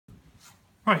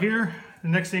Right here, the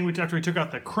next thing after we took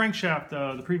out the crankshaft,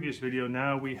 the previous video,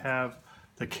 now we have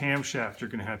the camshaft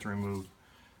you're going to have to remove.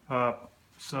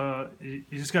 So you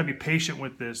just got to be patient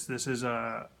with this. This is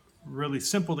really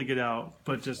simple to get out,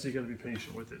 but just you got to be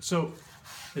patient with it. So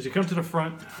as you come to the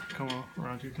front, come on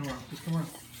around here, come around, just come around.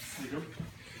 There you go.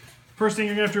 First thing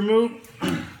you're going to have to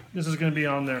remove, this is going to be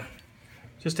on there.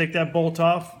 Just take that bolt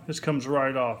off. This comes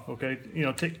right off. Okay, you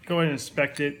know, go ahead and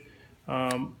inspect it.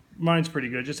 Mine's pretty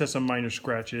good. Just has some minor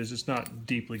scratches. It's not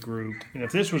deeply grooved. And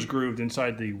if this was grooved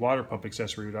inside the water pump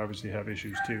accessory, it would obviously have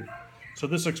issues too. So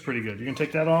this looks pretty good. You're gonna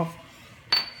take that off.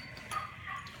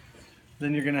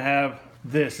 Then you're gonna have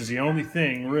this is the only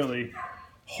thing really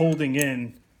holding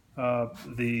in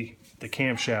the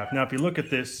camshaft. Now, if you look at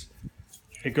this,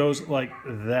 it goes like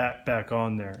that back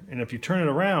on there. And if you turn it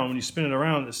around, when you spin it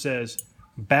around, it says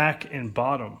back and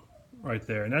bottom right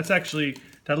there. And that's actually,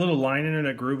 that little line in there,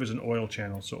 that groove is an oil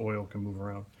channel, so oil can move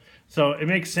around. So it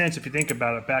makes sense if you think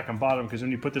about it, back and bottom, because when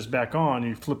you put this back on and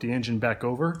you flip the engine back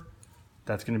over,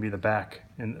 that's going to be the back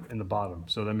and the bottom.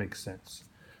 So that makes sense.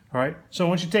 All right, so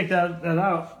once you take that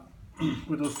out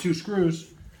with those two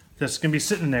screws, that's going to be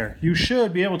sitting there. You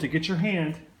should be able to get your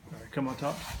hand, all right, come on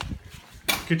top,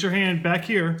 get your hand back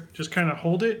here, just kind of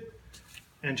hold it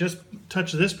and just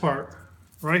touch this part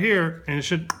right here, and it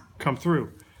should come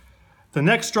through. The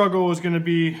next struggle is going to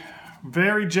be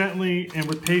very gently and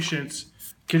with patience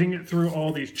getting it through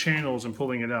all these channels and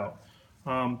pulling it out.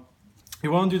 You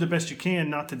want to do the best you can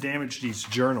not to damage these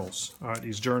journals, and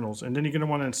then you're going to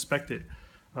want to inspect it.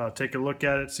 Take a look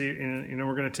at it, see, and you know,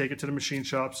 we're going to take it to the machine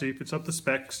shop, see if it's up to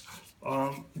specs.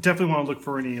 Definitely want to look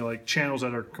for any like channels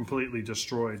that are completely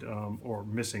destroyed or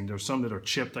missing. There's some that are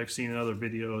chipped. I've seen in other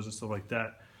videos and stuff like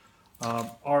that.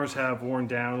 Ours have worn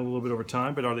down a little bit over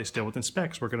time, but are they still within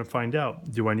specs? We're going to find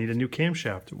out. Do I need a new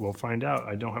camshaft? We'll find out.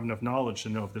 I don't have enough knowledge to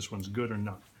know if this one's good or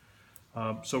not.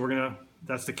 So we're going to,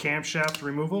 that's the camshaft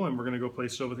removal, and we're going to go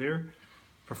place it over here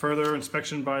for further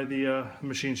inspection by the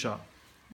machine shop.